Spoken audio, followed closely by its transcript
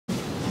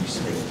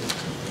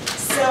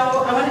So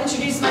I want to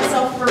introduce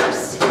myself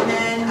first, and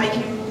then I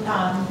can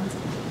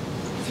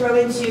throw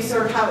into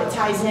sort of how it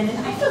ties in.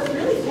 And I feel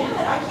really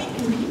bad. I can't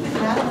compete with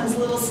Madeline's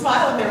little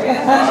smile there. All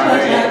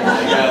right,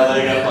 I got a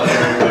leg up on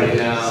everybody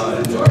now.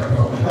 She's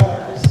adorable.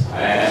 I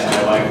have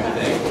my wife to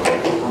thank.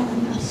 Oh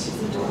my gosh,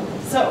 she's adorable.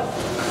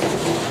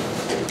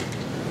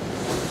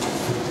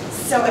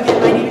 So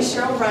again, my name is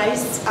Cheryl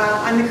Rice.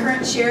 I'm the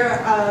current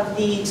chair of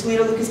the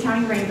Toledo-Lucas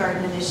County Rain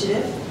Garden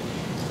Initiative.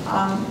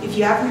 If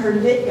you haven't heard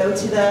of it, go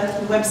to the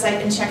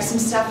website and check some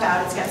stuff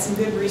out. It's got some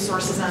good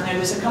resources on there.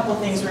 There's a couple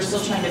things, we're still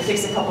trying to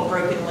fix a couple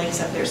broken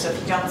links up there, so if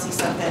you don't see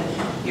something,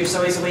 there's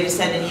always a way to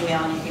send an email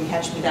and you can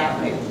catch me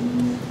that way.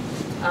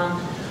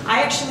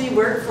 I actually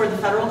work for the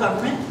federal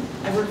government.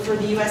 I work for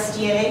the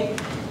USDA,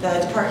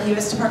 the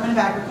U.S. Department of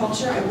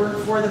Agriculture. I work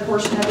for the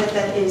portion of it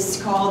that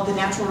is called the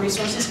Natural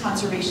Resources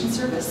Conservation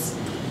Service.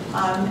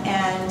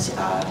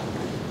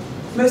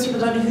 Most people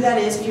don't know who that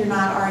is if you're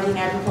not already an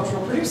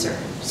agricultural producer.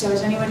 So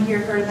has anyone here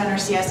heard of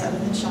NRCS other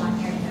than Sean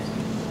here?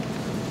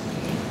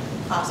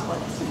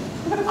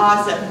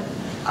 Awesome.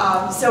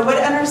 So what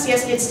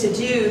NRCS gets to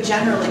do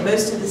generally,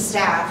 most of the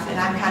staff, and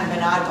I'm kind of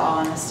an oddball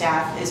on the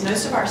staff, is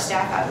most of our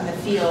staff out in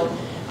the field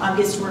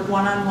gets to work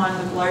one-on-one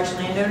with large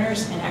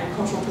landowners and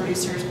agricultural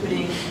producers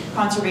putting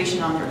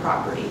conservation on their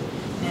property.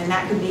 And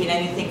that could be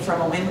anything from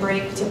a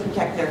windbreak to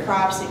protect their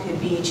crops. It could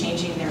be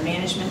changing their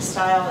management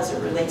style as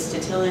it relates to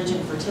tillage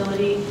and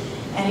fertility.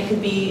 And it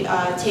could be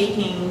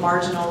taking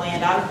marginal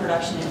land out of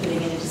production and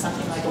putting it into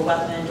something like a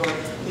wetland,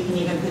 or we can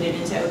even put it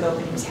into oak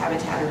openings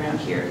habitat around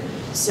here.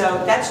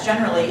 So that's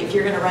generally, if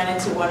you're going to run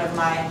into one of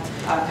my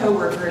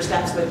co-workers,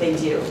 that's what they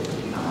do.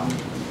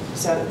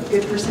 So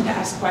good person to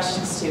ask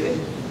questions to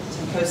and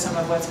to post some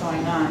of what's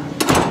going on.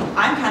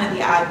 I'm kind of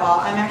the oddball.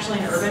 I'm actually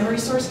an urban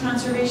resource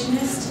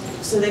conservationist.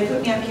 So they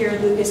put me up here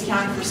in Lucas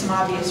County for some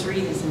obvious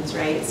reasons,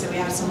 right? So we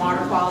have some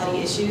water quality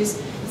issues.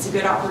 It's a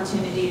good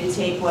opportunity to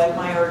take what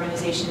my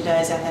organization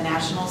does at the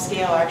national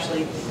scale,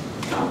 actually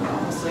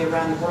honestly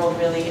around the world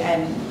really,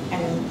 and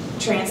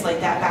translate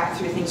that back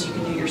through things you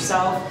can do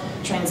yourself,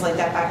 translate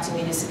that back to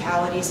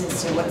municipalities and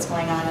see what's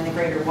going on in the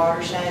greater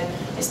watershed.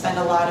 I spend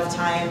a lot of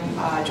time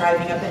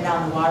driving up and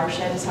down the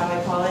watershed is how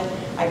I call it.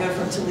 I go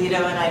from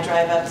Toledo and I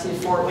drive up to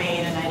Fort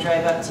Wayne and I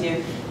drive up to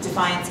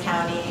Defiance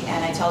County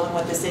and I tell them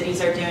what the cities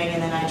are doing,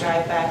 and then I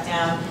drive back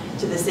down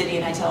to the city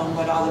and I tell them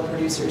what all the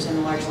producers and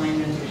the large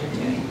landowners are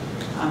doing.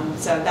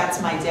 So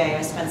that's my day.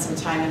 I spend some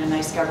time in a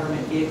nice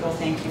government vehicle.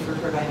 Thank you for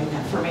providing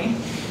that for me.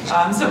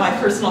 So my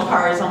personal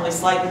car is only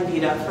slightly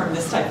beat up from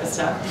this type of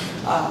stuff.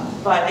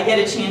 But I get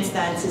a chance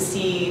then to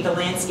see the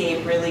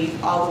landscape really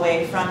all the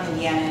way from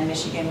Indiana and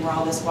Michigan, where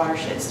all this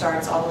watershed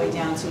starts, all the way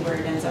down to where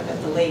it ends up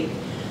at the lake.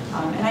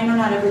 And I know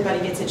not everybody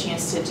gets a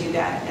chance to do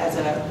that as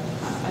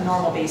a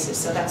normal basis.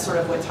 So that's sort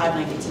of what Todd and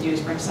I get to do, is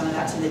bring some of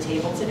that to the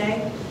table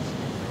today.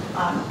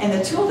 And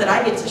the tool that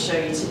I get to show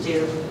you to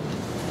do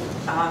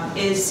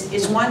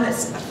is one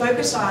that's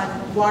focused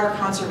on water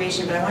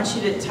conservation, but I want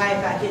you to tie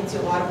it back into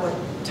a lot of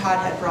what Todd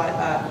had brought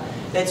up.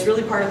 That's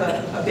really part of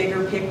a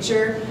bigger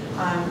picture.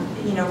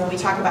 You know, when we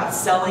talk about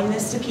selling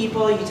this to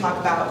people, you talk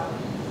about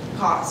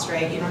cost,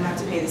 right? You don't have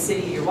to pay the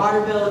city your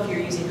water bill if you're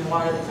using the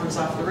water that comes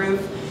off the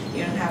roof.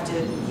 You don't have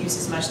to use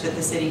as much that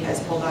the city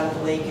has pulled out of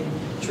the lake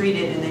and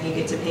treated, and then you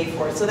get to pay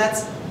for it. So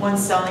that's one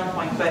selling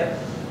point, but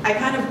I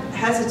kind of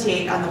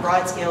hesitate on the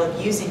broad scale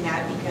of using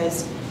that,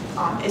 because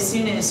as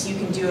soon as you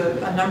can do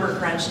a number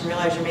crunch and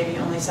realize you're maybe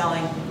only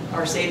selling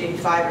or saving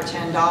 $5 or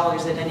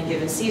 $10 at any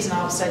given season,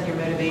 all of a sudden your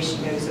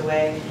motivation goes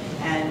away.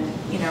 And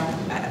you know,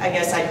 I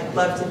guess I'd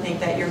love to think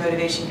that your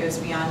motivation goes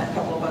beyond a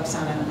couple of bucks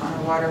on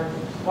a water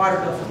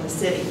bill from the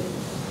city.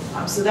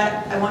 So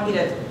that I want you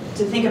to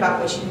think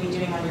about what you can be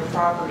doing on your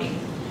property.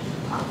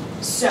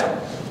 So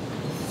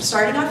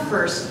starting off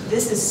first,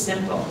 this is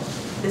simple.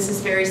 This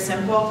is very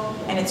simple,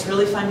 and it's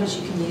really fun because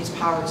you can use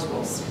power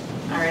tools.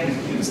 All right,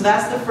 so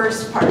that's the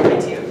first part I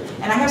do.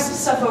 And I have some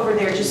stuff over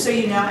there just so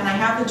you know, and I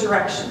have the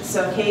directions.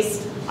 So in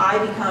case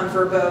I become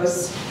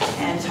verbose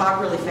and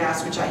talk really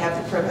fast, which I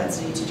have the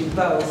propensity to do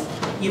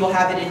both, you will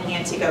have it in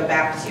hand to go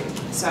back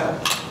to. So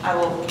I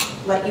will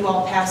let you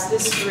all pass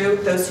this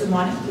through. Those who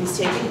want it, please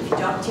take it. If you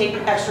don't, take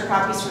extra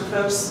copies for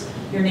folks,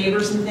 your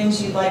neighbors and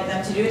things you'd like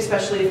them to do,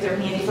 especially if they're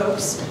handy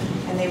folks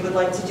and they would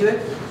like to do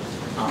it.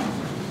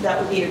 That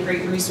would be a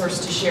great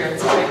resource to share.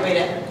 It's a great way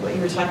to, what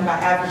you were talking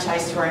about,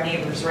 advertise to our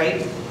neighbors,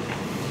 right?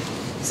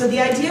 So the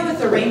idea with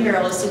the rain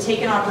barrel is to take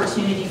an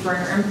opportunity for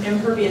an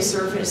impervious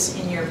surface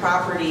in your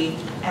property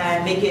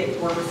and make it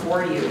work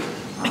for you.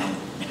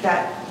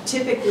 That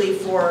typically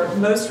for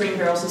most rain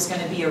barrels is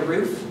going to be a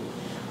roof.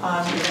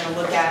 You're going to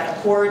look at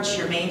a porch,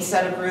 your main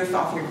set of roof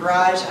off your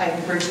garage. I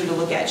encourage you to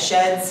look at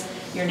sheds,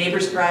 your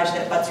neighbor's garage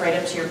that butts right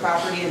up to your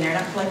property and they're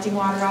not collecting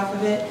water off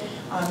of it.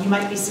 You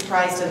might be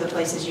surprised at the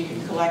places you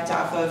can collect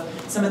off of.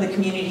 Some of the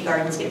community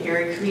gardens get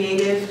very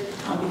creative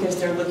because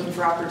they're looking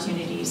for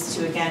opportunities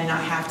to, again,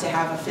 not have to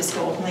have a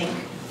fiscal link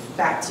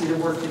back to the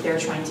work that they're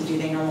trying to do.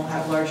 They normally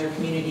have larger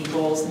community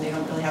goals and they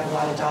don't really have a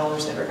lot of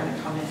dollars that are going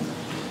to come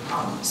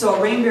in. So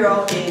a rain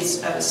barrel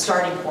is a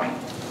starting point.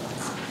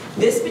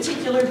 This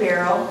particular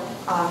barrel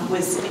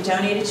was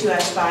donated to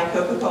us by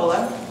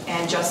Coca-Cola,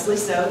 and justly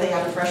so. They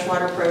have a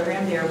freshwater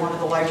program. They are one of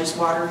the largest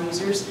water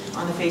users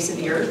on the face of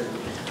the earth.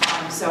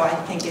 So I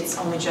think it's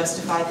only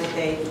justified that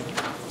they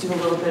do a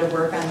little bit of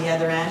work on the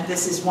other end.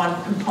 This is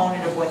one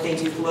component of what they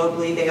do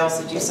globally. They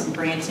also do some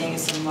granting,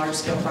 some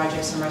large-scale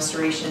projects and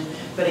restoration.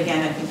 But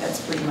again, I think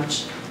that's pretty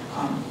much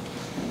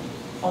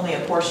only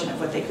a portion of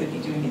what they could be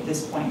doing at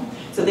this point.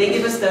 So they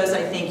give us those.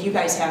 I think you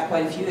guys have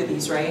quite a few of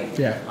these, right?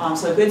 Yeah.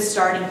 So a good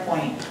starting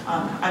point.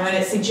 I'm going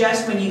to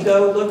suggest when you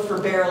go look for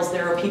barrels,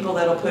 there are people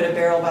that'll put a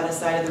barrel by the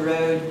side of the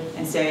road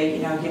and say,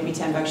 you know, give me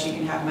 $10, you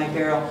can have my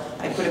barrel.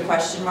 I put a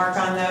question mark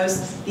on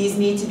those. These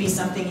need to be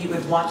something you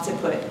would want to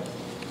put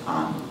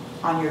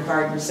on your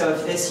garden. So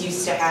if this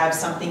used to have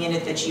something in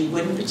it that you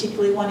wouldn't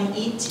particularly want to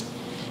eat,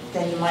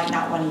 then you might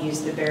not want to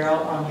use the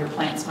barrel. Your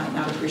plants might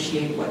not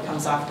appreciate what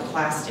comes off the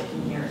plastic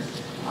in here.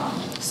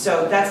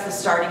 So that's the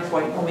starting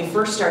point. When we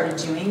first started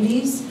doing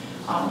these,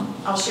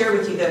 I'll share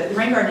with you the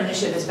Rain Garden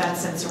Initiative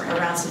has been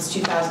around since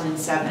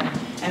 2007,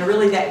 and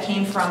really that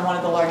came from one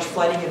of the large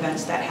flooding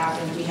events that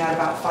happened. We had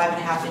about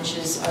 5.5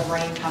 inches of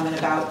rain come in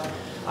about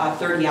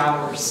 30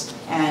 hours,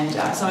 and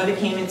some of it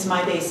came into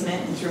my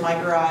basement and through my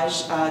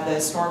garage. The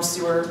storm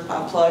sewer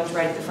plugged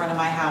right at the front of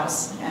my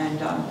house, and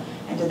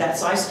did that.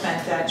 So I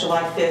spent that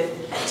July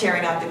 5th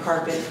tearing out the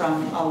carpet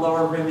from a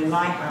lower room in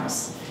my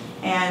house.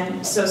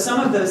 And so some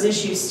of those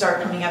issues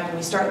start coming up, and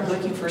we start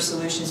looking for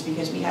solutions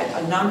because we had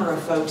a number of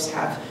folks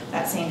have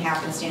that same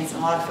happenstance,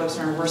 and a lot of folks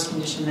are in a worse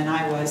condition than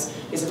I was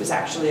because it was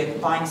actually a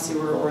combined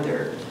sewer or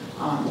their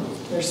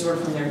sewer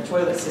from their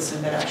toilet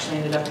system that actually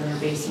ended up in their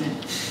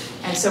basement.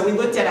 And so we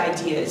looked at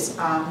ideas.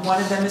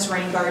 One of them is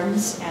rain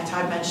gardens, and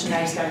Todd mentioned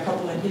that he's got a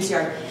couple in his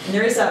yard. And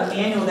there is a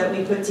manual that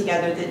we put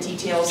together that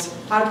details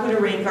how to put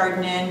a rain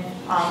garden in.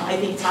 I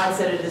think Todd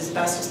said it as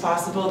best as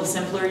possible. The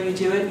simpler you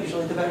do it,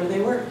 usually the better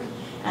they work.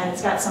 And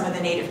it's got some of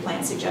the native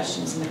plant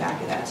suggestions in the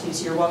back of that too,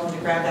 so you're welcome to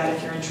grab that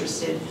if you're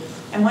interested.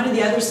 And one of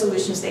the other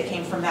solutions that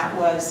came from that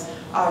was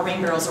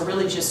rain barrels, or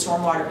really just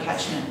stormwater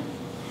catchment.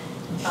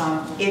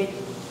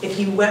 If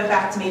you went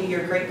back to maybe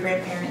your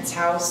great-grandparents'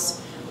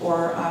 house,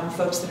 or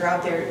folks that are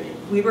out there,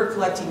 we were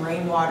collecting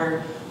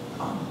rainwater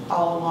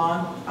all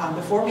along.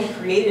 Before we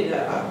created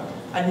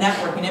a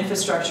network, an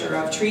infrastructure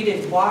of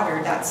treated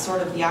water, that's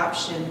sort of the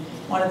option,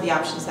 one of the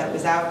options that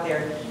was out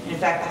there. And in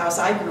fact, the house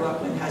I grew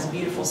up in has a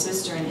beautiful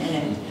cistern in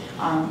it.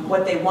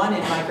 What they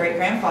wanted my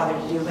great-grandfather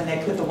to do when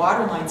they put the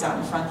water lines out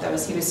in front, that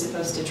was he was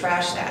supposed to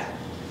trash that.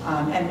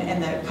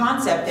 And the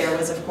concept there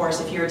was, of course,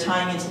 if you were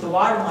tying into the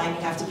water line,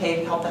 you have to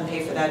help them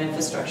pay for that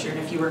infrastructure. And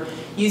if you were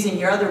using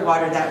your other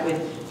water, that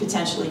would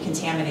potentially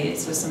contaminate it,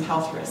 so some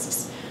health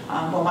risks.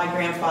 Well, my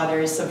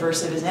grandfather, as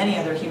subversive as any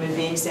other human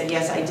being, said,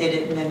 yes, I did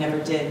it, and then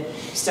never did.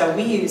 So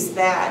we used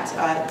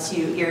that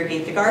to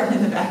irrigate the garden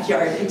in the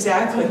backyard,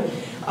 exactly.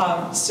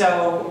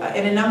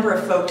 And a number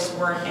of folks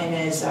weren't in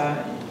as,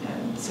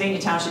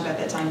 Sylvania Township at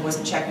that time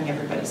wasn't checking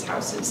everybody's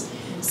houses.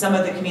 Some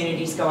of the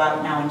communities go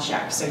out now and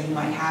check, so you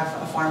might have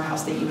a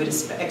farmhouse that you would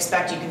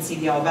expect. You can see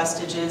the all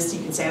vestiges.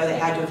 You can say, oh, they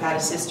had to have had a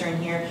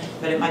cistern here,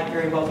 but it might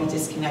very well be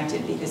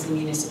disconnected because the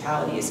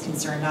municipality is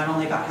concerned not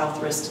only about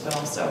health risks, but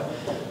also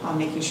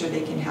making sure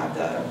they can have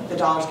the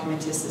dollars come in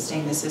to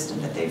sustain the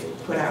system that they've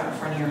put out in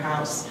front of your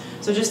house.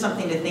 So just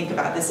something to think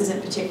about. This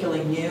isn't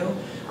particularly new.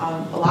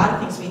 A lot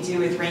of things we do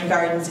with rain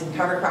gardens and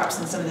cover crops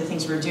and some of the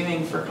things we're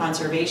doing for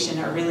conservation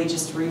are really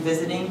just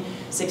revisiting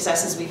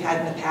successes we've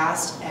had in the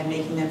past and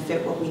making them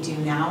fit what we do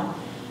now,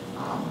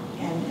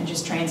 and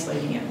just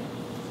translating it.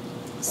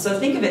 So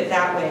think of it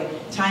that way,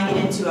 tying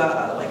it into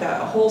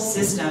a whole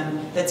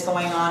system that's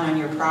going on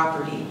your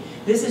property.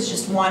 This is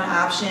just one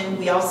option.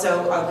 We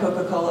also,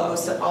 Coca-Cola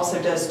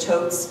also does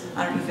totes.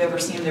 I don't know if you've ever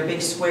seen them. They're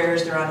big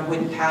squares. They're on a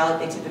wooden pallet.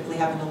 They typically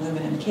have an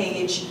aluminum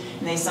cage,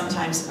 and they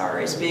sometimes are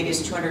as big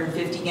as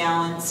 250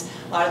 gallons.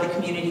 A lot of the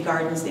community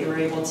gardens, they were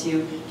able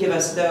to give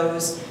us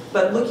those.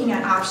 But looking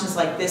at options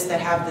like this that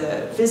have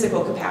the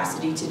physical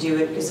capacity to do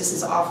it, because this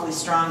is awfully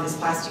strong, this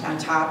plastic on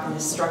top and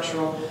this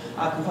structural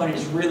component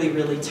is really,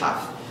 really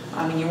tough.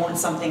 I mean, you want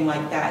something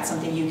like that,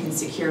 something you can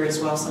secure as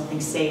well,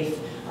 something safe.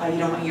 You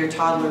don't want your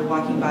toddler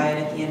walking by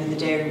it at the end of the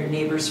day, or your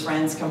neighbor's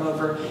friends come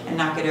over and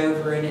knock it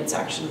over and it's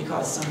actually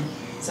caused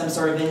some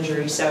sort of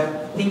injury.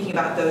 So thinking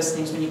about those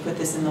things when you put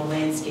this in the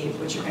landscape,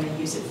 what you're going to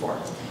use it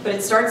for. But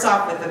it starts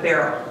off with a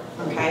barrel,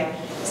 okay?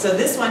 So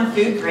this one,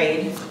 food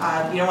grade,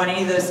 you don't want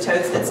any of those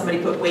totes that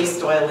somebody put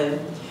waste oil in.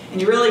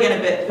 And you're really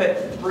going to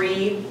put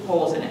 3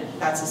 holes in it.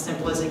 That's as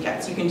simple as it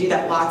gets. You can do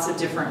that lots of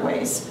different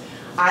ways.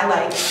 I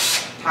like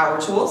power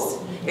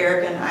tools.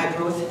 Eric and I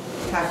both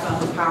have fun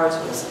with power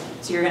tools.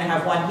 So you're going to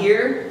have one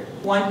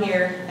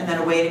here, and then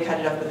a way to cut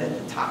it up at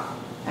the top,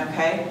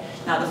 okay?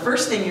 Now the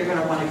first thing you're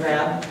going to want to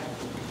grab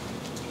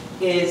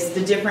is the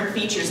different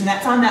features, and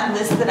that's on that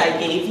list that I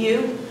gave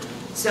you.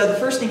 So the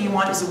first thing you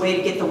want is a way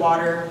to get the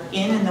water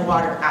in and the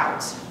water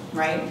out,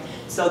 right?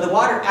 So the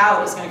water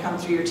out is going to come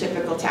through your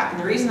typical tap.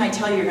 And the reason I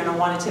tell you you're going to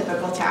want a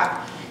typical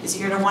tap is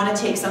you're going to want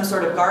to take some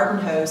sort of garden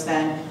hose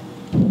then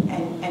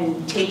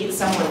and take it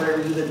somewhere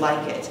where you would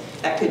like it.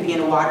 That could be in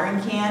a watering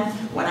can.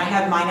 When I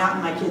had mine out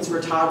and my kids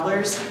were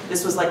toddlers,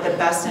 this was like the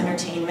best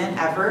entertainment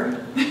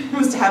ever,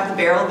 was to have the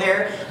barrel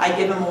there. I'd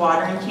give them a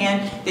watering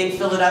can, they'd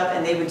fill it up,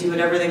 and they would do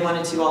whatever they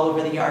wanted to all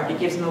over the yard. It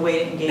gives them a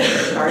way to engage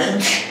in the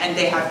garden, and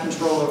they have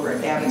control over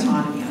it. They have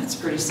autonomy, and it's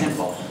pretty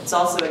simple. It's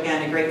also,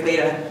 again, a great way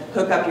to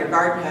hook up your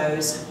garden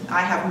hose.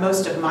 I have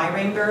most of my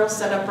rain barrels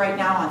set up right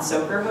now on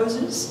soaker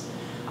hoses.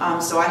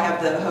 So I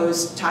have the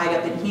hose tied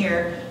up in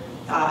here,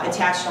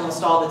 attached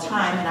almost all the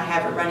time, and I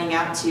have it running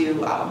out to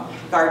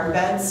garden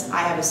beds. I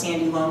have a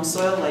sandy loam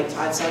soil, like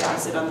Todd said, I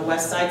sit on the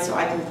west side, so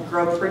I can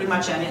grow pretty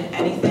much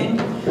anything.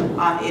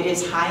 It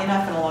is high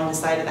enough and along the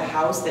side of the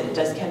house that it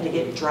does tend to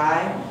get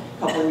dry. A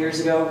couple of years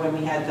ago when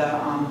we had the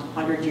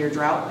 100-year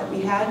drought that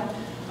we had,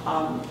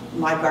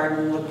 my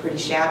garden looked pretty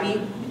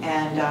shabby,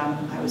 and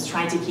I was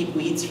trying to keep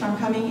weeds from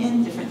coming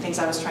in, different things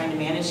I was trying to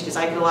manage, because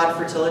I get a lot of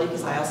fertility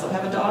because I also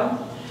have a dog.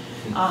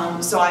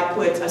 So I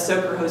put a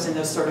soaker hose in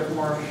those sort of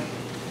more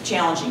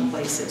challenging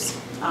places.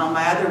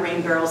 My other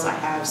rain barrels, I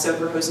have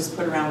soaker hoses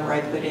put around where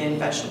I put in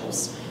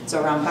vegetables.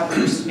 So around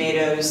peppers,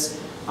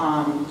 tomatoes,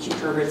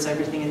 cucurbits,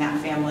 everything in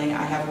that family,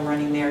 I have them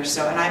running there.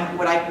 So, and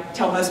what I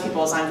tell most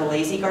people is I'm the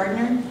lazy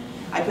gardener.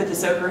 I put the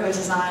soaker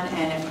hoses on,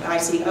 and if I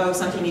see, oh,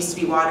 something needs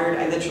to be watered,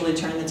 I literally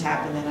turn the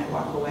tap and then I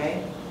walk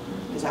away,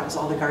 because that was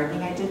all the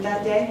gardening I did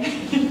that day.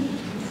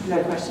 You got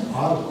a question?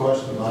 I have a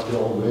question about the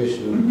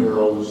elevation of the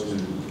barrel as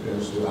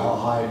to how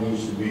high it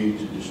needs to be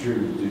to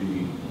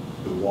distribute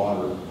the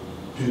water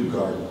to the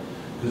garden.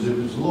 Because if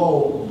it's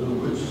low,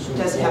 it's just going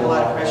to doesn't have a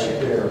lot of pressure.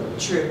 Right there.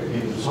 True.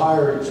 If it's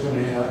higher, it's going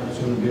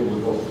to be able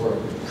to go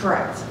further.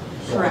 Correct.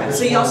 Correct.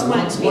 So you also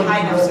want it to be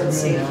high enough so it's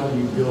safe. How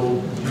you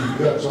build? You've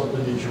got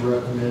something that you're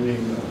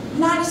recommending?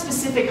 Not a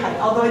specific height,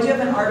 although I do have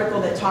an article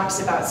that talks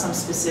about some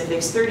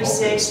specifics,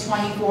 36,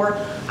 24.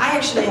 I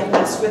actually have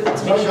messed with it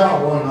to make I sure.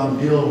 got one, I'm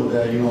dealing with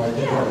that, you know, I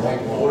think I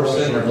like one. Or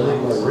cinder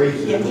blocks. I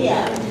raise it.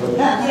 Yeah,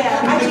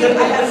 I do.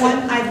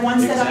 I have one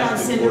set up on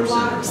cinder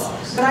blocks,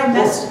 but I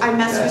messed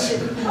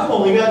with it. I've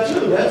only got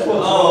two, that's what's.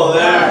 Oh,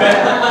 there.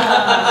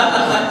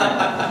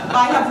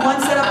 I have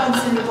one set up on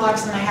cinder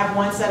blocks, and I have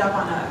one set up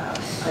on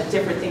a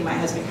different thing my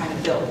husband kind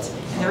of built.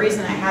 And the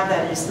reason I have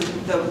that is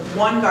the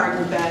one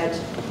garden bed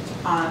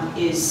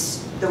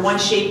is the one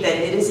shape that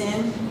it is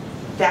in.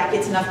 That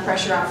gets enough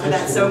pressure out for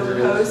that soaker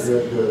hose.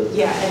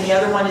 Yeah, and the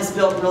other one is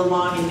built real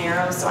long and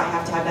narrow, so I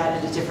have to have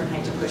that at a different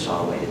height to push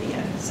all the way to the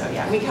end. So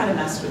yeah, we kind of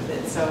messed with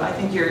it. So I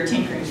think your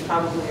tinkering is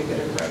probably a good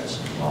approach.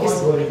 I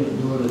like what he was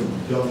doing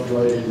and dumped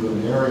right into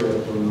an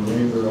area from the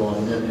rain barrel,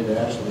 and then it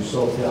actually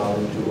soaked out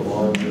into a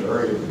larger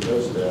area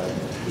because of that.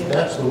 Yeah.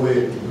 That's the way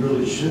it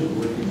really should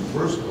work in the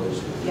first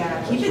place.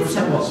 Yeah, keep it First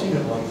time I've simple. seen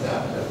it like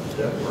that,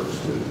 that works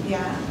too.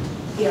 Yeah.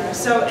 Yeah,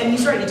 so, and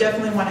he's right, you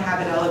definitely want to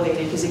have it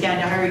elevated, because again,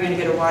 how are you going to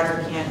get a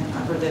water can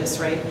for this,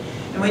 right?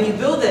 And when you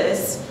build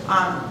this,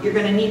 you're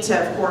going to need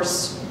to, of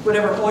course,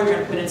 whatever hole you're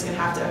going to put in is going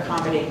to have to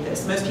accommodate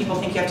this. Most people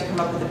think you have to come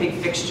up with a big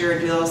fixture,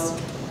 do this.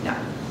 No.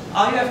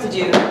 All you have to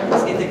do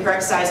is get the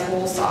correct size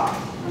hole saw,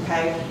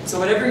 okay? So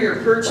whatever you're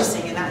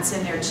purchasing, and that's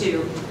in there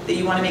too, that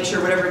you want to make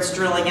sure whatever it's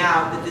drilling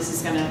out, that this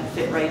is going to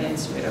fit right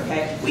into it,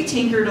 okay? We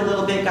tinkered a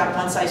little bit, got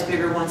one size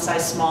bigger, one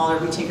size smaller.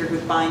 We tinkered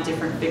with buying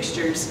different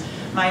fixtures.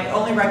 My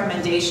only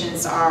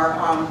recommendations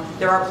are,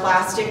 there are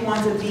plastic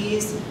ones of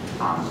these.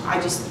 I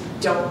just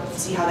don't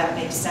see how that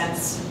makes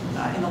sense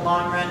in the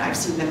long run. I've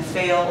seen them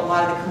fail. A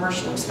lot of the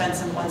commercial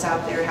expensive ones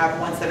out there have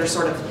ones that are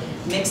sort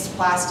of mixed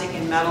plastic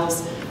and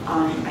metals.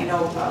 I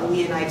know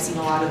Lee and I have seen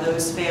a lot of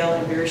those fail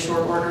in very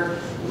short order.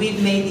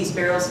 We've made these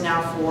barrels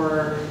now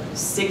for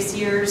 6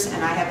 years,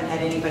 and I haven't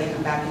had anybody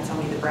come back and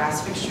tell me the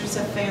brass fixtures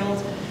have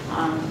failed,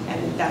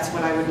 and that's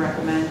what I would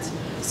recommend.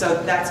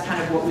 So that's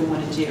kind of what we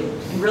want to do.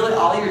 And really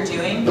all you're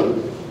doing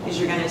is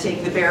you're going to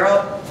take the barrel,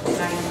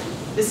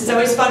 and this is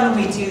always fun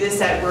when we do this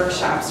at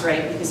workshops,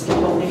 right? Because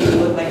people think we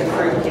look like a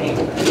fruit cake,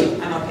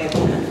 but I'm okay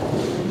with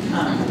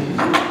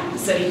that.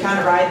 So you kind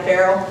of ride the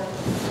barrel,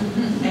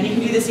 and you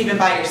can do this even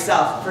by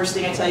yourself. First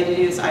thing I tell you to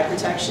do is eye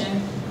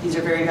protection. These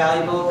are very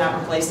valuable,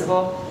 not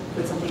replaceable.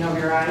 Put something over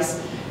your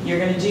eyes. You're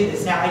going to do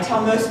this. Now I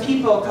tell most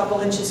people a couple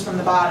inches from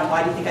the bottom.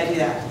 Why do you think I do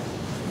that?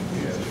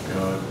 Yes,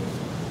 God.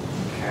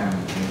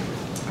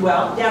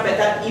 Well, yeah, but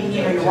that even,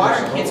 you know, your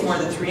water can's more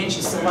than 3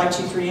 inches, so why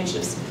 2-3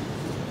 inches?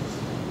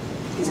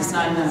 Because it's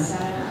not enough.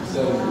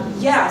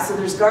 Yeah, so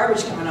there's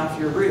garbage coming off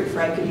your roof,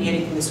 right? Could be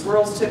anything the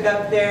squirrels took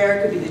up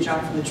there, could be the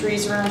junk from the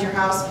trees around your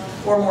house,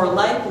 or more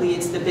likely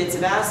it's the bits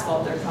of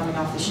asphalt that are coming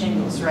off the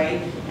shingles,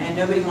 right? And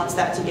nobody wants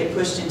that to get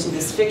pushed into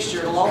this fixture.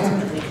 It'll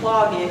ultimately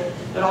clog it,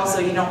 but also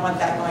you don't want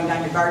that going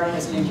down your garden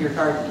and into your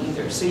garden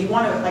either. So you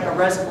want like a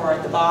reservoir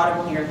at the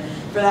bottom here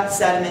for that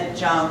sediment,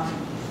 junk.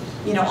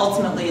 You know,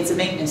 ultimately it's a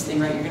maintenance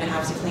thing, right? You're going to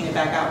have to clean it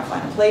back out and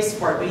find a place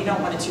for it, but you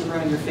don't want it to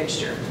ruin your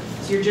fixture.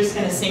 So you're just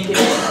going to sink it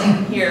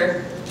in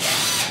here,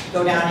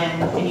 go down in,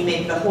 and you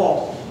make the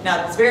hole.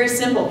 Now, it's very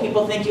simple.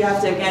 People think you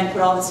have to, again, put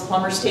all this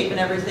plumber's tape and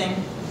everything.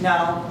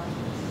 No.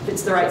 If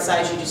it's the right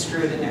size, you just screw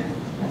it in there.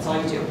 That's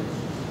all you do.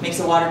 Makes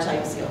a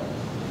watertight seal.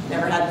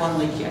 Never had one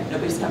leak yet.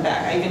 Nobody's come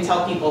back. I even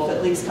tell people if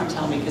it leaks, come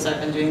tell me, because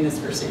I've been doing this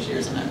for 6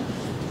 years and I'm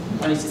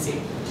wanting to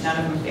see. None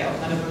of them failed.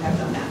 None of them have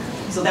done that.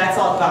 So that's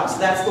all about. So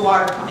that's the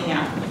water coming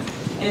out.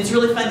 And it's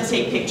really fun to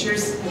take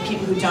pictures of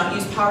people who don't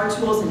use power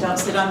tools and don't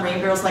sit on rain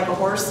barrels like a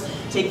horse.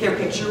 Take their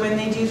picture when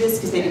they do this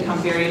because they become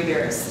very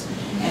embarrassed.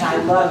 And I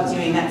love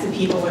doing that to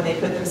people when they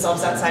put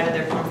themselves outside of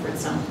their comfort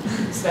zone,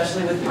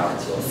 especially with power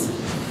tools.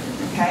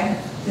 Okay?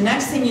 The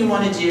next thing you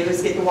want to do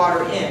is get the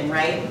water in,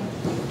 right?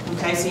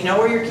 Okay, so you know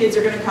where your kids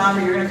are going to come,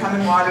 or you're going to come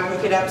and water,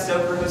 hook it up,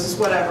 soaker, hoses,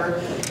 whatever.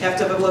 You have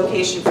to have a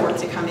location for it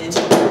to come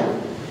into.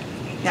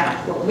 Now,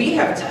 what we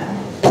have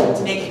done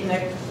to make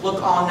it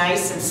look all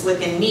nice and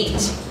slick and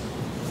neat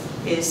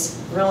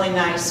is really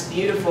nice,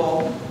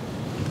 beautiful,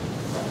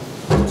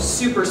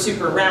 super,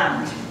 super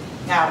round.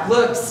 Now, it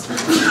looks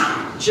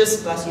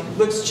just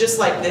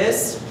like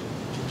this,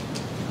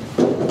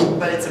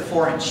 but it's a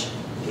 4-inch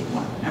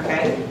one,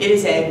 okay? It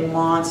is a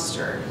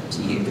monster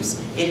to use.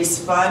 It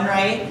is fun,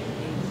 right?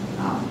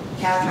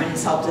 Catherine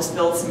has helped us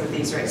build some of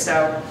these, right?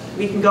 So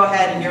we can go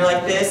ahead and you're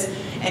like this,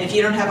 and if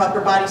you don't have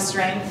upper body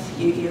strength,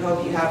 you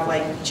hope you have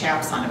like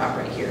chaps on about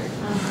right here,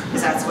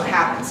 because that's what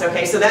happens.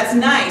 Okay, so that's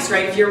nice,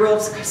 right? If you're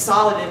real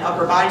solid in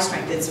upper body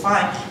strength, it's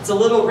fine. It's a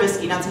little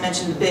risky, not to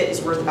mention the bit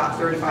is worth about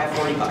 35,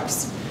 40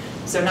 bucks.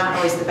 So not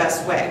always the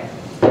best way.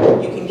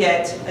 You can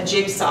get a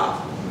jigsaw,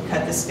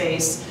 cut the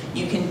space.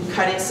 You can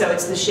cut it so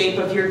it's the shape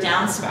of your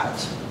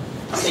downspout.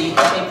 So you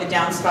can take the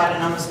downspout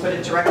and almost put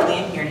it directly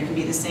in here, and it can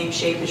be the same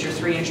shape as your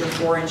 3-inch or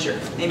 4-incher.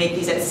 They make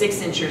these at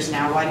 6 inches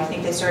now. Why do you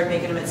think they started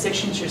making them at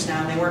 6 inches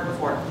now and they weren't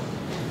before?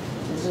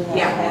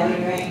 Yeah,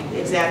 heavy rain.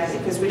 Exactly,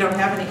 because we don't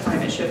have any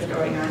climate shift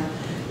going on.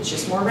 It's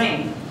just more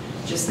rain.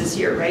 Just this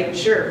year, right?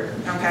 Sure.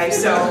 Okay,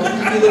 so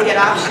you look at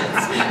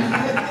options.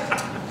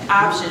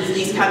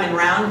 These come in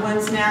round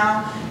ones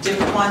now,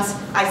 different ones.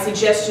 I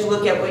suggest you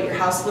look at what your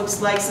house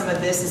looks like. Some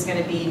of this is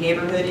going to be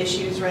neighborhood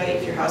issues, right?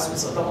 If your house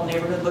was, the whole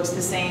neighborhood looks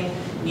the same,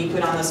 and you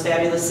put on those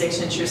fabulous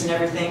 6-inchers and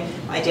everything.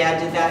 My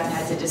dad did that and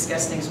had to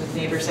discuss things with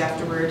neighbors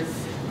afterward.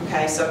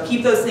 Okay, so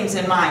keep those things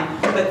in mind.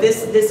 But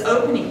this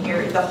opening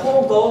here, the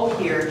whole goal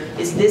here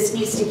is this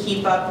needs to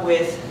keep up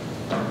with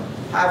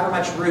however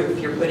much roof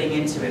you're putting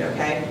into it,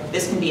 okay?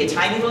 This can be a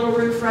tiny little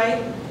roof,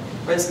 right?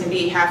 Or this can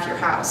be half your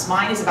house.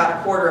 Mine is about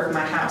a quarter of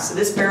my house, so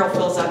this barrel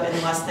fills up in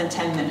less than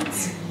 10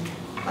 minutes,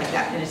 like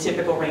that, in a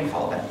typical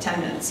rainfall event,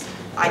 10 minutes.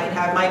 I can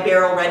have my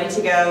barrel ready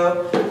to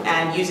go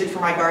and use it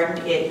for my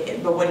garden,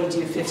 but what do you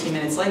do 15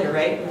 minutes later,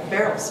 right? The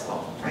barrel's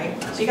full, right?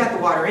 So you got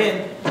the water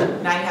in,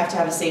 now you have to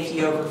have a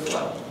safety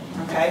overflow,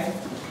 okay?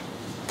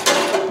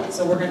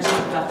 So we're going to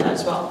talk about that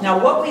as well. Now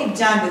what we've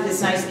done with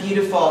this nice,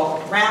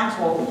 beautiful round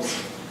holes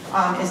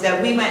is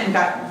that we went and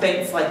got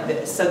vents like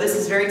this. So this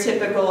is very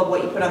typical of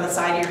what you put on the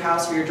side of your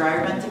house for your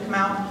dryer vent to come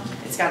out.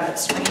 It's got a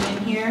screen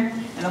in here.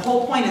 And the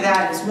whole point of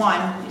that is,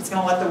 one, it's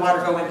going to let the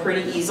water go in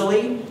pretty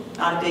easily,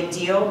 not a big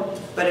deal,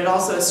 but it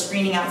also is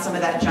screening out some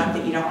of that junk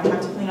that you don't want to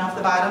have to clean off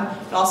the bottom.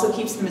 It also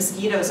keeps the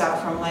mosquitoes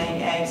out from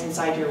laying eggs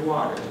inside your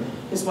water.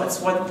 Because what's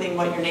one thing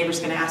what your neighbor's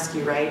going to ask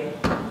you,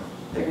 right?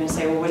 They're going to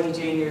say, well, what are you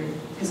doing here?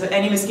 Because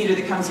any mosquito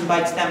that comes and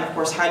bites them, of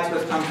course, had to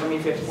have come from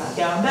your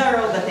 50-gallon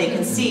barrel that they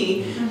can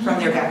see from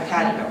their back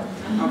patio.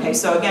 Okay,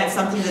 so again,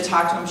 something to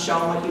talk to them, show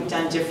them what you've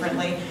done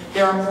differently.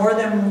 There are more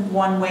than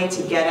one way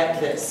to get at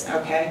this,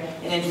 okay?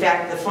 And in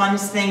fact, the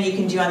funnest thing you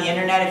can do on the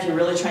internet, if you're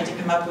really trying to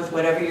come up with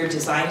whatever your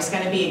design is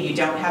going to be, and you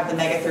don't have the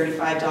mega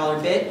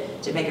 $35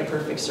 bit to make a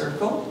perfect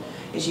circle,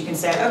 is you can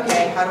say,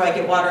 okay, how do I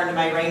get water into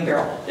my rain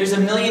barrel? There's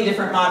a million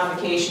different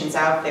modifications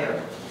out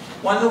there.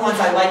 One of the ones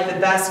I like the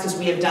best, because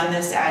we have done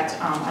this at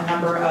a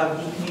number of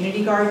the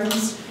community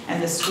gardens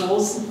and the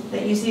schools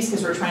that use these,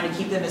 because we're trying to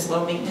keep them as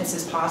low maintenance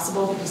as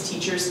possible, because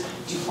teachers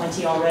do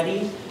plenty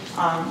already.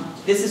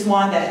 This is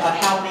one that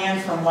Hal Mann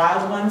from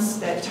Wild Ones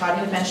that Todd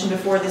had mentioned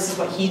before. This is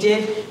what he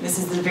did. This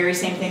is the very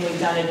same thing we've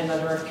done in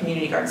another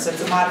community garden. So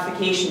it's a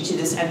modification to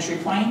this entry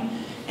point,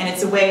 and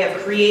it's a way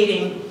of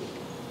creating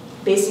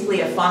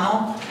basically a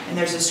funnel, and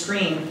there's a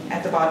screen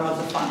at the bottom of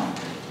the funnel.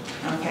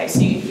 Okay, so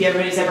if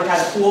everybody's ever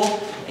had a pool,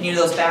 and you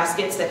know those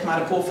baskets that come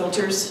out of pool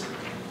filters,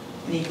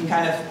 and you can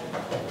kind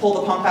of pull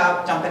the pump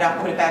out, dump it out,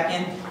 and put it back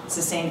in. It's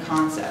the same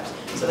concept.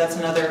 So that's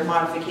another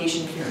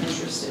modification if you're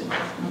interested.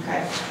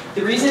 Okay.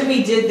 The reason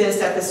we did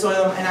this at the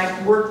soil,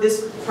 and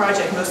this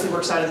project mostly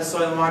works out of the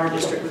Soil and Water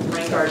District with the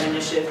Rain Garden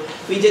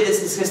Initiative. We did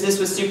this because this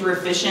was super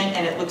efficient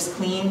and it looks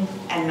clean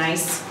and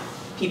nice.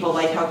 People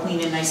like how clean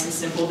and nice and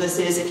simple this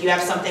is. If you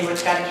have something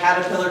which got a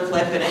caterpillar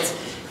clip and it's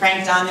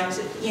cranked on there,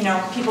 you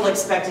know, people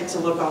expect it to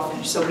look all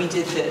finished, so we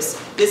did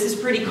this. This is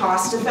pretty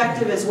cost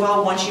effective as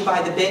well. Once you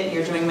buy the bit and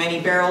you're doing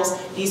many barrels,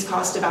 these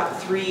cost about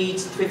 $3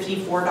 to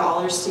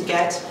 $54 to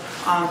get.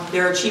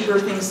 There are cheaper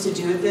things to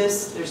do with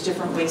this. There's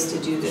different ways to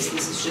do this.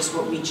 This is just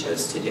what we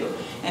chose to do.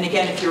 And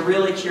again, if you're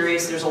really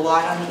curious, there's a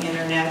lot on the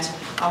internet.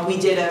 We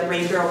did a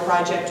rain barrel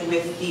project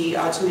with the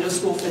Toledo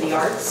School for the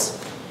Arts.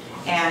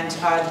 And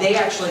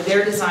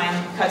their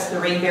design cuts the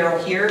rain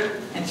barrel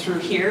here and through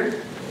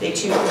here. They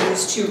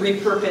use two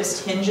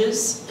repurposed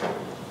hinges,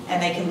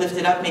 and they can lift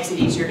it up, makes it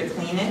easier to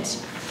clean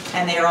it.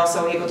 And they are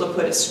also able to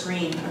put a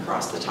screen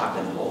across the top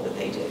of the hole that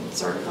they did,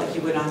 sort of like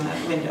you would on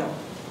the window.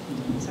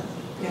 So,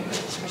 yeah,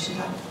 question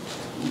time?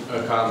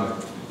 A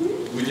comment.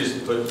 We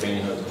just put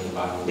pantyhose in the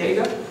bottom. There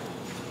you go.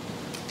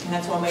 And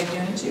that's one way of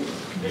doing it too.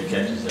 It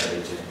catches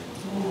everything.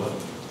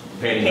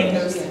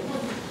 Pantyhose.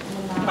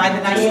 Pantyhose. By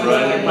the nice Just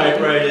run the pipe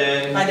right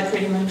in, By the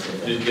pretty much.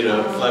 just get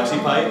a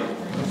flexi pipe,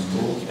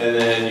 and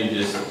then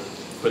you just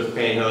put the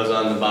pantyhose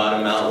on the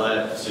bottom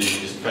outlet, so you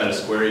just kind of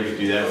square, you could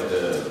do that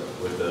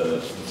with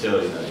the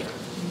utility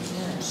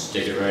knife.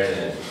 Stick it right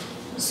in.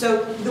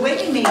 So the way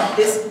we made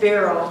this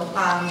barrel,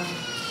 I'm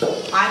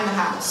the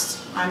house.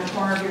 I'm the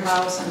corner of your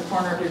house, I'm the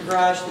corner of your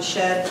garage, the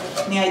shed.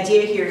 And the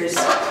idea here is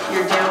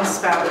your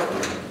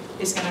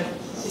downspout is going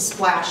to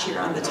splash here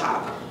on the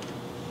top.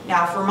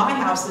 Now for my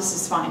house, this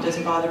is fine, it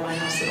doesn't bother my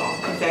house at all.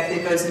 In fact,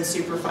 it goes in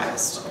super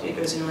fast. It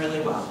goes in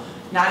really well.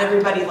 Not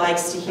everybody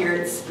likes to hear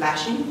it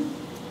splashing.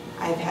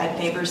 I've had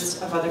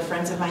neighbors of other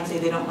friends of mine say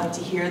they don't like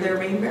to hear their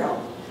rain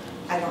barrel.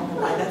 I don't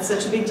know why that's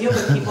such a big deal,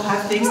 but people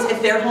have things.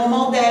 If they're home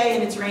all day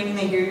and it's raining,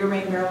 they hear your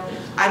rain barrel.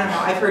 I don't know,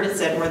 I've heard it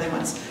said more than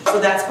once. So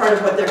that's part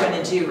of what they're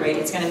going to do, right?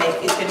 You're going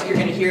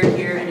to hear it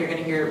here and you're going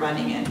to hear it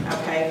running in,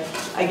 okay?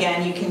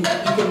 Again, you can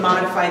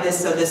modify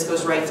this so this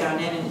goes right down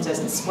in and it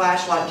doesn't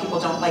splash. A lot of people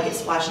don't like it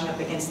splashing up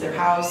against their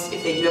house.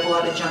 If they do have a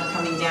lot of junk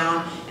coming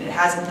down and it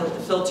hasn't built the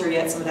filter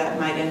yet, some of that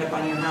might end up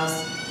on your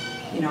house.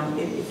 You know,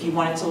 if you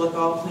want it to look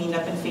all cleaned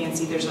up and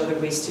fancy, there's other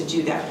ways to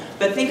do that.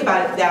 But think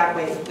about it that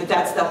way, that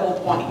that's the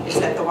whole point, is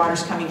that the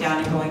water's coming down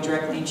and going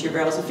directly into your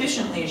barrel as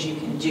efficiently as you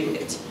can do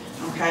it,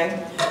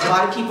 okay? A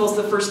lot of people's,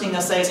 the first thing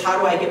they'll say is, how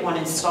do I get one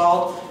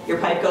installed? Your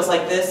pipe goes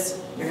like this,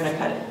 you're gonna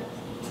cut it.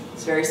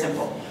 It's very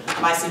simple.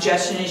 My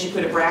suggestion is you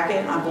put a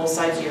bracket on both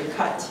sides of your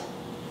cut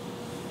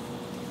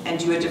and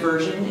do a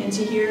diversion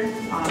into here,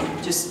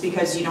 just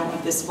because you don't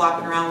want this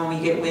flopping around when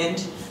we get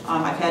wind.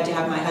 I've had to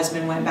have my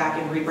husband went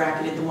back and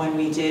re-bracketed the one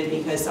we did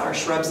because our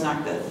shrubs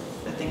knocked the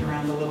thing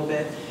around a little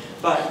bit.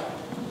 But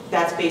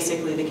that's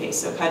basically the case.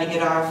 So cutting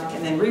it off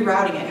and then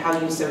rerouting it how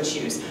you so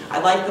choose. I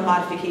like the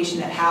modification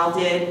that Hal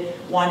did.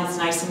 One, it's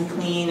nice and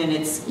clean and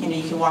it's, you know,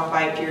 you can walk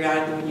by it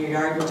periodically in your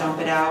yard and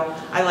dump it out.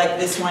 I like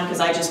this one because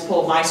I just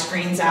pulled my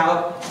screens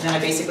out and then I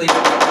basically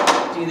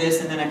do this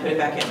and then I put it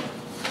back in.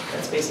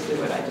 That's basically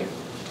what I do.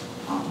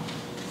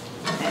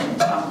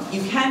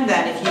 You can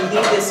then, if you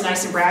leave this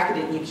nice and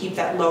bracketed and you keep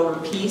that lower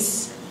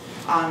piece,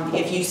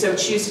 if you so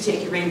choose to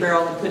take your rain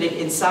barrel and put it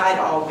inside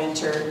all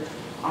winter,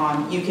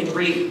 you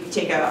can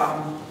take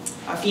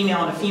a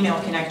female and a female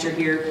connector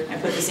here and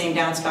put the same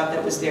downspout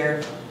that was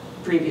there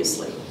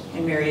previously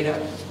and marry it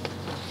up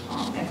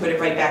and put it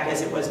right back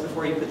as it was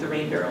before you put the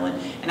rain barrel in.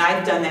 And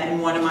I've done that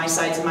in one of my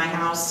sides of my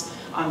house.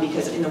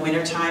 Because in the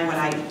wintertime, when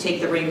I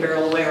take the rain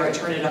barrel away or I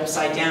turn it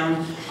upside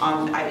down,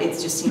 it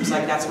just seems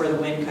like that's where the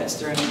wind cuts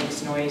through and it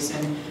makes noise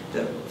and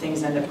the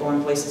things end up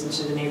going places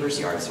into the neighbor's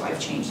yard, so I've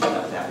changed it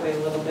up that way a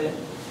little bit.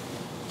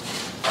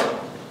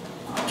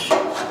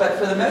 But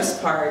for the most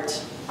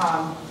part,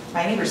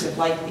 my neighbors have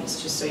liked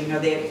these, just so you know,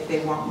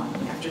 they want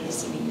one after they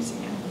see me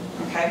using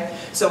it, okay?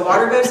 So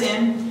water goes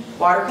in,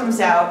 water comes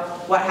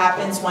out. What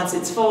happens once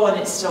it's full and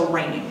it's still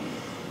raining?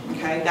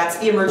 Okay, that's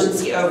the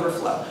emergency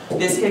overflow.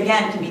 This,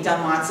 again, can be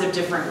done lots of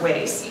different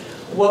ways.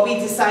 What we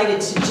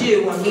decided to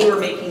do when we were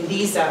making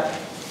these up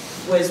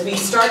was we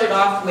started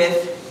off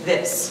with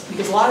this,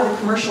 because a lot of the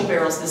commercial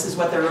barrels, this is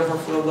what their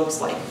overflow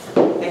looks like.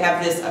 They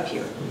have this up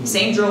here.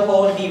 Same drill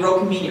hole, it'd be real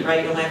convenient,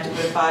 right? You only have to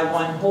put it by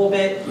one hole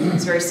bit.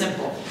 It's very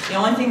simple. The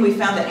only thing we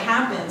found that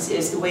happens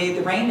is the way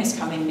the rain is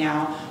coming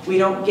now, we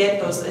don't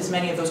get as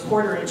many of those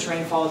 1/4-inch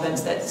rainfall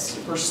events that's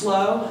super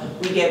slow.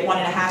 We get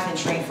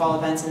 1.5-inch rainfall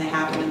events and they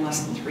happen in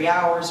less than 3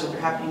 hours, or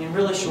they're happening in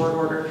really short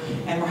order,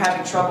 and we're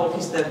having trouble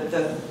because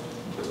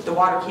the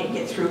water can't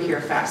get through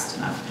here fast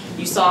enough.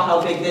 You saw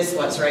how big this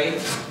was, right?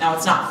 Now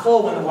it's not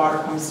full when the water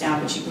comes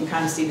down, but you can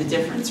kind of see the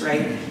difference,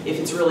 right? If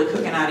it's really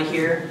cooking out of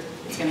here,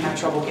 it's going to have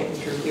trouble getting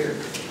through here.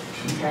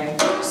 Okay,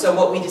 so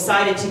what we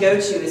decided to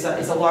go to is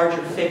a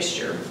larger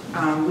fixture.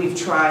 We've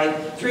tried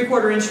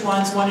 3/4-inch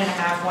ones,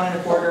 1.5, 1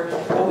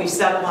 1/4. What we've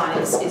settled on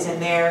is in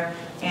there,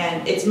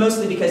 and it's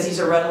mostly because these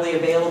are readily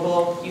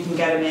available. You can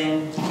get them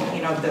in,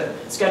 you know, the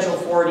Schedule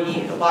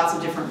 40, lots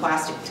of different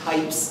plastic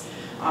types.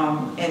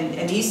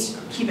 And these,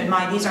 keep in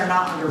mind, these are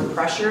not under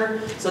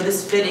pressure, so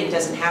this fitting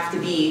doesn't have to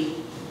be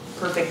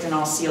perfect and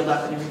all sealed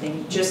up and everything.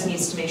 It just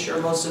needs to make sure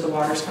most of the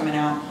water's coming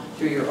out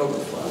through your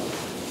overflow.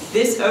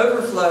 This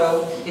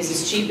overflow is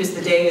as cheap as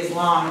the day is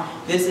long.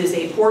 This is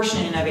a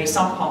portion of a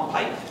sump pump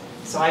pipe.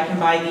 So I can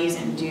buy these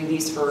and do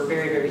these for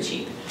very, very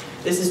cheap.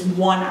 This is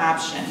one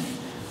option.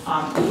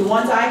 The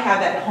ones I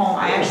have at home,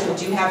 I actually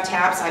do have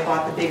taps. I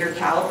bought the bigger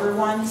caliber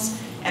ones,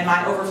 and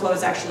my overflow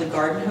is actually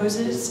garden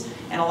hoses.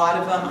 And a lot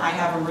of them, I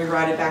have them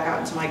rerouted back out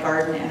into my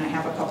garden, and I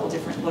have a couple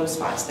different low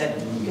spots that,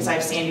 because I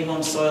have sandy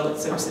loam soil,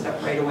 it soaks it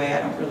up right away.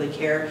 I don't really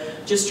care.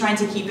 Just trying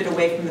to keep it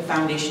away from the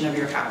foundation of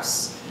your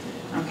house,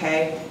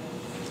 okay?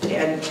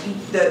 And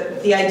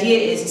the idea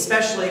is,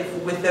 especially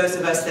with those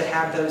of us that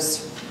have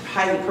those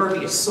highly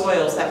pervious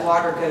soils, that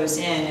water goes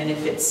in, and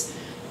if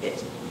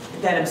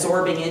then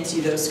absorbing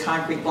into those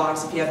concrete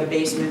blocks. If you have a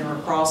basement or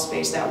a crawl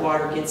space, that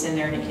water gets in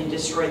there and it can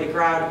destroy the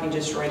grout, it can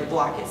destroy the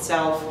block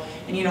itself,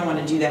 and you don't want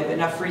to do that. With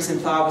enough freeze and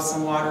thaw with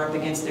some water up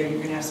against there, you're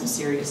going to have some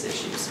serious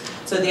issues.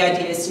 So the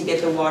idea is to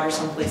get the water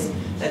someplace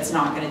that's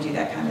not going to do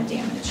that kind of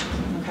damage,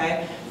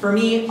 okay? For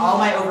me, all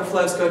my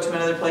overflows go to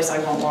another place I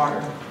want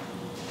water,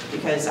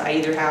 because I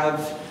either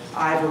have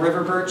a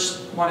river birch,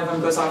 one of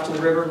them goes off to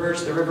the river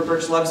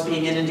birch loves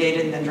being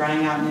inundated and then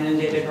drying out and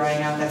inundated,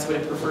 drying out, that's what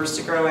it prefers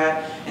to grow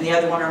at. And the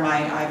other one are I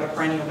have a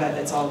perennial bed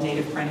that's all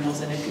native perennials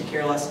and it could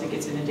care less if it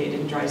gets inundated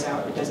and dries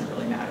out, it doesn't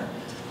really matter.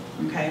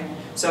 Okay,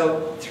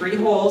 so 3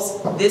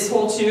 holes, this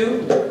hole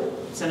too,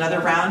 it's another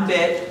round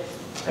bit.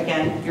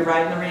 Again, you're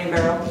riding the rain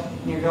barrel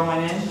and you're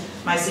going in.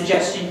 My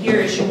suggestion here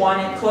is you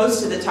want it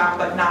close to the top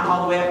but not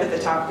all the way up at the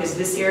top, because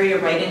this area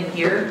right in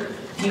here,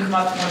 you come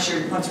up,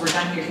 once we're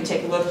done here, you can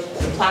take a look.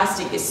 The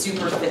plastic is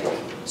super thick.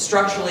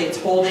 Structurally,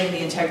 it's holding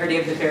the integrity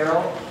of the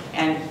barrel,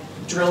 and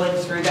drilling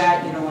through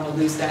that, you don't want to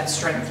lose that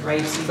strength,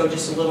 right? So you go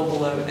just a little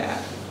below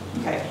that.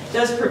 Okay, it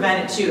does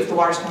prevent it too if the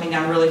water's coming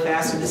down really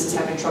fast and this is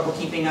having trouble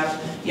keeping up.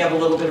 You have a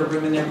little bit of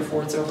room in there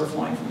before it's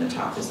overflowing from the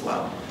top as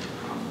well.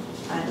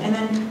 And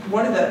then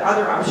one of the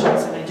other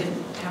options, and I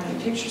didn't have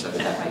any pictures of it,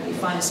 that might be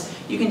fun, is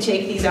you can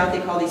take these out. They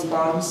call these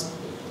bottoms.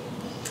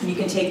 You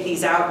can take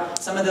these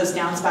out. Some of those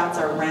downspouts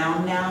are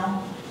round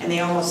now, and they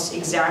almost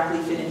exactly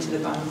fit into the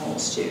bung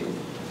holes too.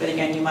 But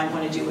again, you might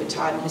want to do what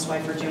Todd and his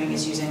wife are doing,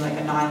 is using like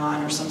a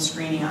nylon or some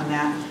screening on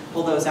that,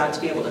 pull those out to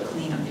be able to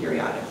clean them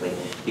periodically.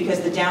 Because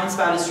the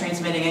downspout is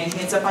transmitting anything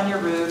that's up on your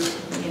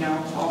roof, you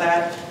know, all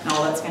that, and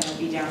all that's going to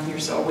be down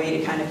here. So a way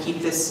to kind of keep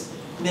this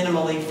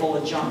minimally full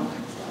of junk,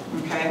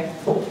 okay?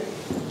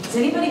 Does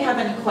anybody have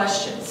any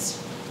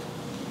questions?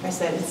 Like I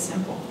said, it's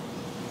simple.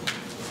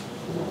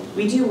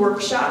 We do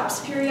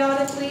workshops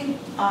periodically,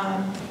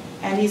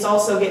 and these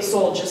also get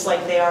sold just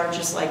like they are,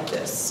 just like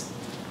this,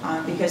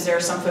 because there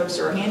are some folks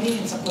who are handy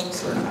and some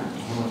folks who are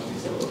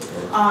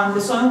not. The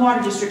Soil and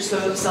Water District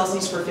sells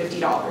these for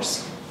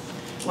 $50.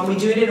 When we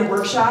do it in a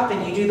workshop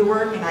and you do the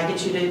work and I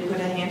get you to put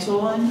a hand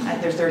tool in,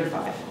 they're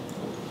 $35.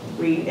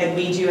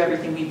 We do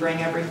everything, we bring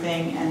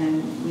everything, and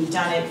then we've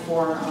done it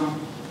for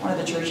one of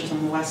the churches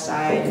on the west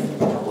side and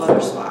a couple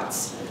other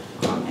spots.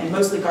 And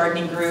mostly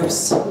gardening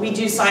groups. We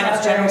do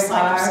sign-ups, general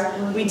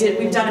sign-ups.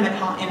 We've done them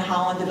in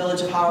Holland. The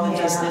Village of Holland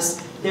does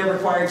this. They're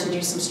required to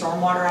do some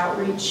stormwater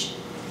outreach,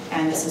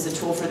 and this is a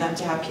tool for them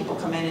to have people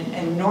come in.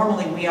 And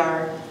normally we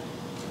are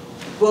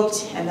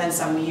booked, and then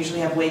some. We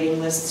usually have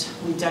waiting lists.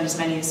 We've done as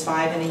many as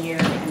 5 in a year,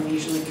 and we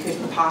usually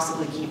couldn't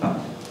possibly keep up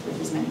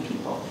with as many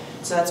people.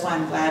 So that's why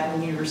I'm glad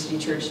when University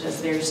Church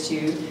does theirs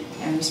too,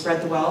 and we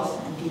spread the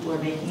wealth, and people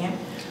are making it.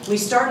 We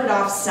started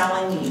off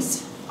selling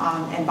these.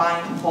 And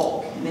buying in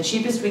bulk. And the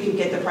cheapest we could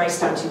get the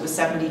price down to was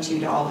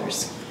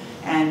 $72.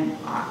 And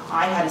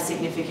I had a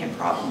significant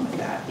problem with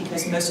that,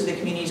 because most of the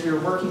communities we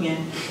were working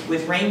in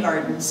with rain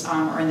gardens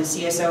are in the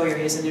CSO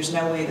areas, and there's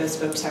no way those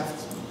folks have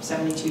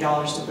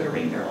 $72 to put a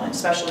rain barrel in,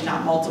 especially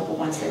not multiple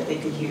ones that they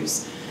could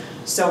use.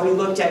 So we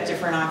looked at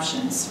different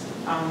options.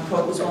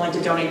 Coke was willing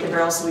to donate the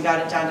barrel, so we got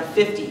it down to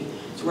 50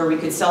 to where we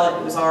could sell it.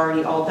 It was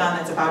already all done.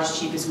 That's about as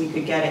cheap as we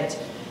could get it.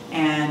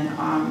 And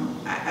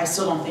I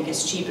still don't think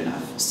it's cheap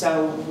enough.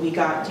 So we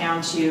got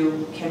down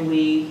to, can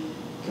we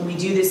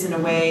do this in a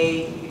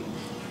way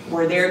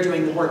where they're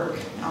doing the work,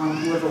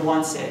 whoever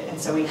wants it, and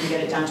so we can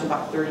get it down to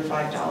about $35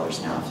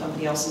 now if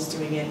somebody else is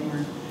doing it.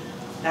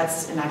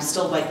 And I'd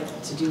still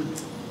like to do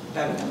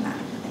better than that.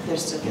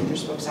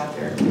 There's folks out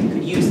there who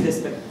could use this,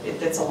 but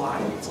that's a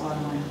lot. It's a lot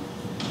of money.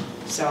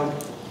 So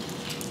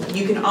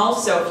you can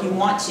also, if you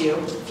want to,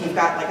 if you've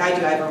got, like I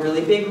do, I have a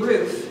really big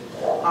roof.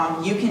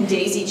 You can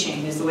daisy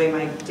chain, is the way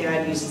my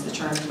dad uses the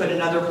term. Put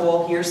another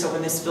hole here so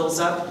when this fills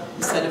up,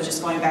 instead of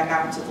just going back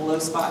out into the low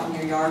spot in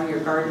your yard or your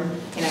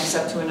garden, connects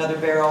up to another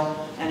barrel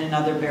and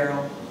another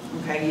barrel.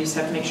 Okay, you just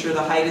have to make sure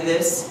the height of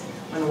this,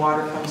 when the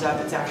water comes up,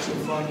 it's actually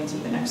flowing into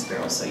the next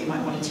barrel. So you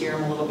might want to tier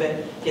them a little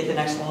bit, get the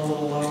next one a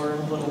little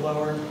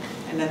lower,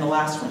 and then the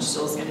last one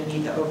still is going to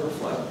need the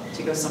overflow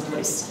to go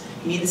someplace.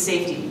 You need the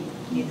safety.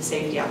 You need the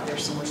safety out there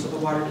somewhere so the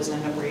water doesn't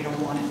end up where you don't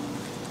want it.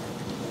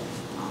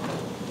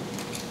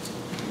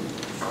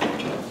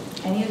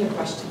 Any other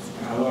questions?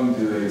 How long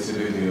do they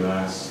typically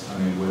last? I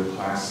mean, with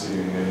plastic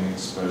and getting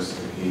exposed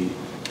to the heat,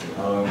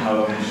 how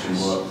long should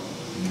work?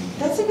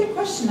 That's a good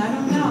question. I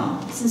don't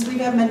know. Since we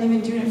haven't been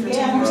doing it for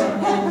 10 years,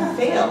 and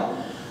fail.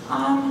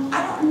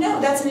 I don't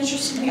know. That's an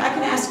interesting thing. I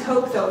can ask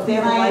Coke though if they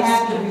have a Might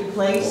have to lifespan.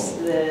 replace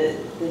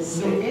the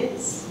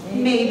spigots.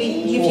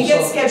 Maybe. If you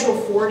get Schedule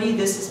 40,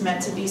 this is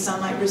meant to be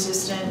sunlight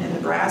resistant, and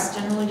the brass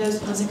generally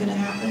wasn't going to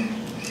happen.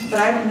 But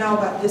I don't know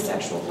about this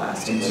actual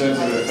plastic. In terms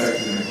of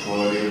affecting the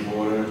quality of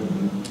water,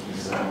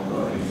 is that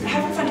anything?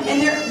 Having fun.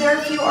 And there are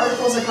a few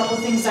articles, a couple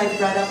things I've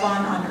read up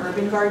on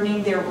urban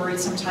gardening. They're worried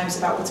sometimes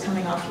about what's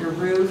coming off your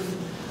roof.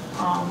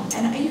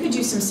 And you could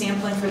do some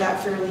sampling for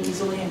that fairly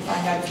easily and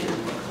find out if you're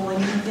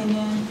pulling anything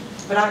in.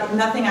 But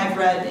nothing I've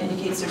read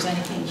indicates there's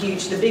anything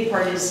huge. The big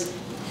part is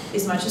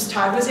as much as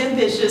Todd was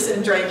ambitious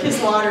and drank his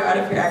water out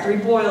of here after he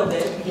boiled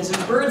it, because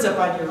there's birds up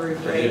on your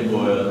roof, I right? did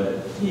boil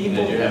it, He and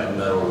then you boiled- have a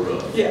metal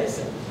roof.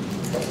 Yes.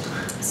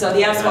 So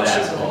the asphalt Not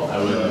should. asphalt, I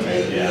wouldn't,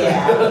 yeah.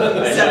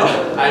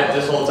 Yeah.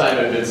 This whole time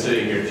I've been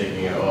sitting here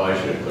thinking, oh, I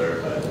should have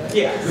clarified that.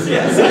 Yes,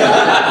 yes.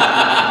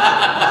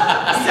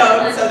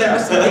 So there are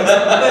some things,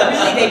 but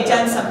really they've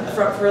done some,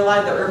 for a lot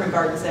of the urban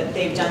gardens, that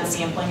they've done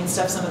sampling and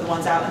stuff, some of the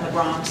ones out in the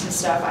Bronx and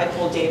stuff, I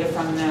pulled data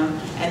from them,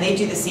 and they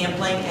do the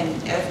sampling,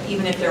 and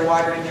even if they're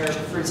watering their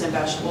fruits and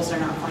vegetables, they're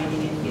not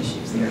finding any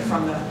issues there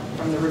from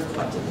the roof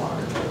collected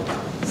water,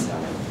 so.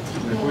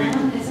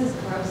 Yeah, this is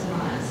gross and all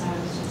that, so I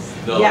was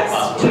just, No,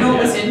 Yes, do you know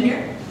what was possibly, in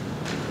here?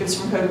 It was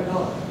from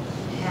Coca-Cola.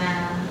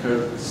 yeah. The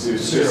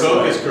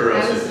Coke is I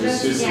corrosive.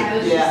 was just, yeah, I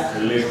was Yeah.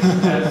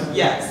 just.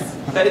 Yes,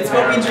 but it's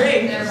what we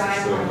drink. Their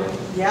Bible.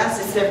 Yes,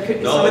 it's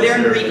their, No, some of their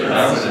it's their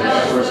ingredients.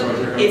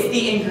 carbonate. It's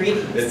the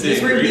ingredients. It's the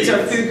These are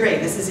ingredients. food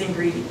grade, this is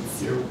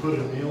ingredients. You ever put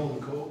a nail